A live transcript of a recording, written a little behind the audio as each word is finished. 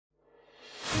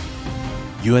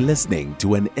You are listening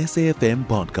to an SAFM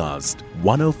podcast,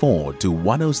 104 to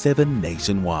 107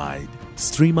 nationwide.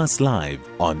 Stream us live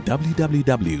on www.safm.co.za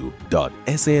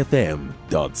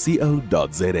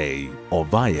or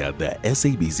via the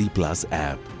SABC Plus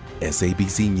app.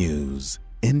 SABC News,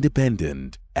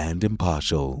 independent and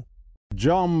impartial.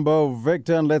 Jumbo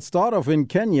Victor, and let's start off in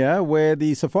Kenya, where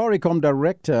the Safaricom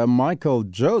director, Michael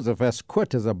Joseph, has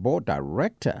quit as a board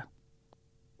director.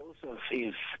 Joseph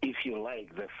is, if you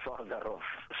like, the father of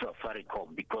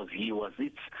Safaricom because he was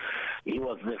the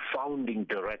founding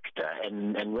director,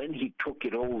 and when he took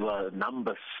it over,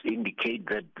 numbers indicate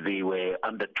that they were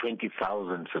under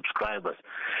 20,000 subscribers,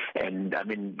 and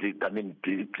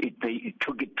they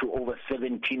took it to over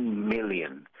 17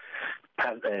 million.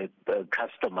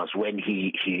 Customers when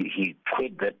he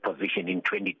quit that position in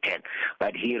 2010.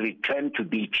 But he returned to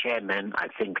be chairman, I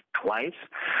think, twice.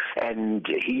 And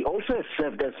he also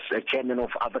served as a chairman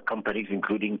of other companies,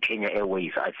 including Kenya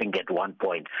Airways, I think, at one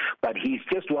point. But he's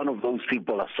just one of those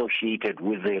people associated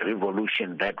with the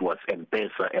revolution that was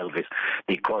M-Pesa, Elvis,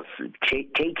 because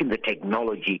taking the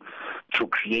technology to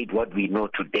create what we know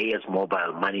today as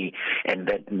mobile money and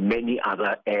that many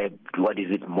other,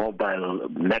 mobile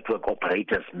network operators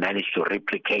managed to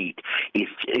replicate is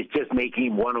just making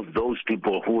him one of those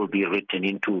people who will be written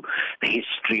into the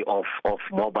history of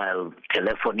mobile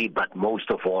telephony, but most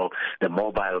of all, the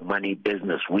mobile money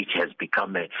business, which has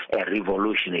become a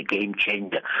revolution, a game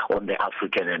changer on the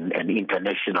African and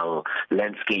international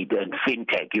landscape. And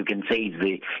fintech, you can say,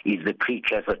 is the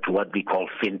precursor to what we call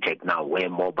fintech now, where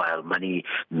mobile money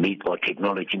or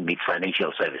technology meets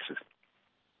financial services.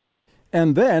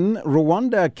 And then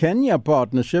Rwanda-Kenya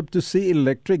partnership to see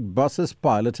electric buses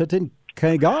piloted in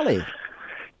Kigali.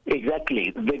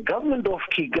 Exactly. The government of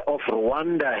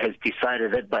Rwanda has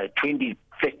decided that by 2030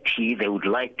 they would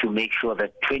like to make sure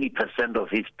that 20%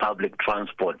 of its public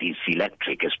transport is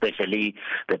electric, especially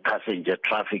the passenger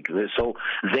traffic. So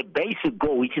the basic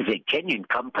goal, which is a Kenyan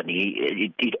company,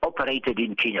 it operated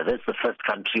in Kenya. That's the first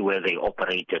country where they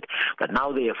operated. But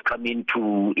now they have come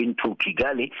into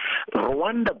Kigali.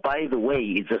 Rwanda, by the way,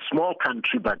 is a small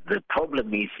country, but the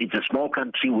problem is it's a small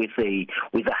country with a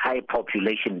high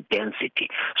population density.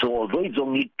 So although it's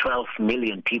only 12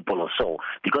 million people or so,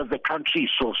 because the country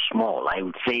is so small, I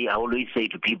always say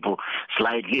to people,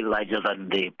 slightly larger than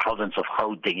the province of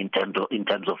Gauteng in terms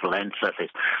of land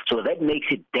surface. So that makes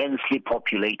it densely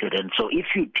populated. And so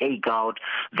if you take out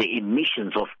the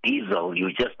emissions of diesel,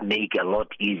 you just make a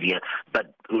lot easier.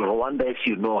 But Rwanda, as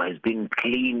you know, has been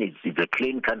clean. It's a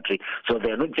clean country. So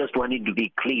they're not just wanting to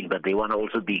be clean, but they want to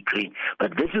also be green.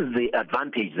 But this is the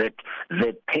advantage that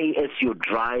the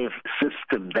pay-as-you-drive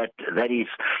system, that is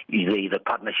the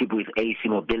partnership with AC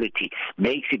Mobility,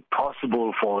 makes it possible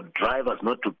for drivers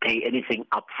not to pay anything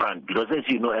upfront. Because as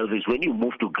you know, Elvis, when you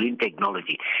move to green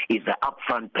technology, it's the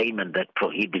upfront payment that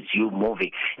prohibits you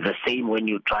moving. The same when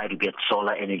you try to get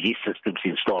solar energy systems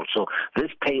installed. So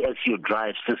this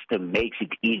pay-as-you-drive system makes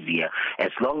it easier.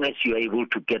 As long as you're able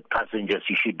to get passengers,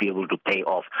 you should be able to pay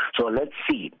off. So let's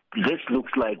see. This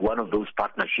looks like one of those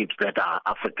partnerships that are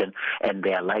African, and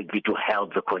they are likely to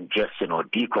help the congestion or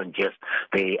decongest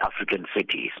the African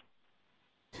cities.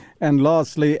 And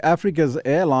lastly, Africa's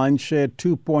airlines share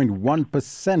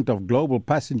 2.1% of global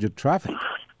passenger traffic.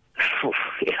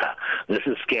 Yeah, this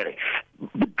is scary.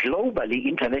 Globally,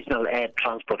 International Air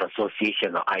Transport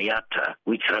Association, or IATA,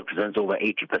 which represents over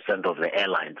 80% of the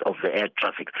airlines, of the air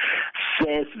traffic,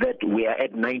 says that we are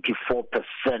at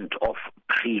 94% of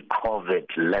pre-COVID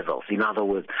levels. In other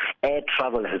words, air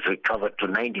travel has recovered to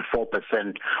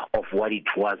 94% of what it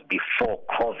was before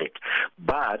COVID.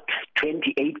 But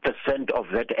 28% of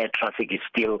that air traffic is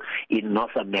still in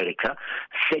North America,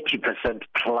 30%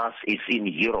 plus is in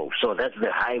Europe. So that's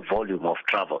the high volume of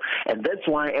travel. And that's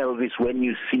why, Elvis, when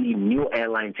you see new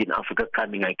airlines in Africa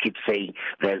coming, I keep saying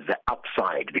there's the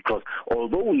upside, because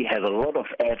although we have a lot of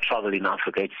air travel in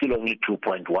Africa, it's still only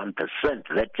 2.1%.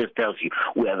 That just tells you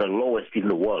we are the lowest in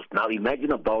the world. Now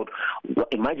imagine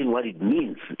what it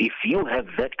means. If you have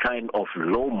that kind of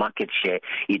low market share,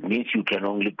 it means you can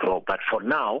only grow. But for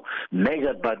now,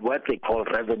 measured by what they call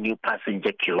revenue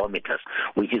passenger kilometers,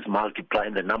 which is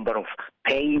multiplying the number of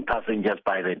paying passengers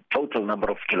by the total number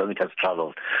of kilometers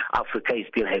traveled, Africa is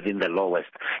still having the lowest,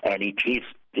 and it is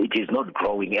it is not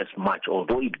growing as much,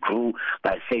 although it grew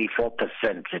by 34%.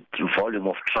 The volume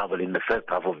of travel in the first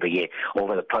half of the year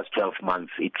over the past 12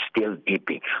 months, it's still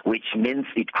dipping, which means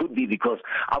it could be because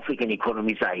African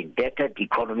economies are indebted,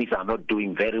 economies are not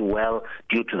doing very well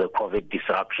due to the COVID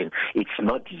disruption. It's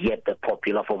not yet a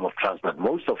popular form of transport.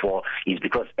 Most of all is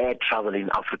because air travel in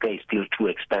Africa is still too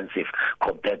expensive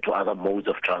compared to other modes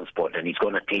of transport, and it's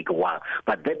going to take a while.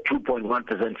 But that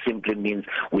 2.1% simply means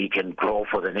we can grow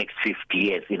for the next 50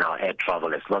 years in our air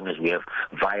travel as long as we have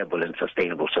viable and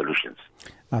sustainable solutions.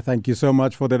 Thank you so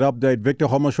much for that update. Victor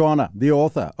Kgomoeswana, the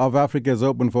author of Africa is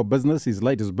Open for Business. His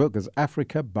latest book is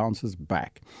Africa Bounces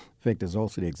Back. Victor is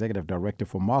also the Executive Director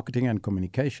for Marketing and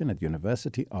Communication at the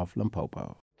University of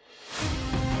Limpopo.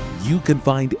 You can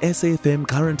find SAFM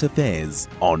Current Affairs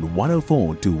on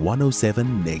 104 to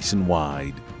 107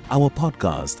 nationwide. Our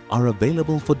podcasts are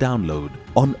available for download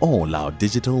on all our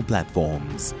digital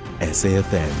platforms.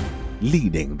 SAFM,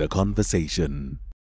 leading the conversation.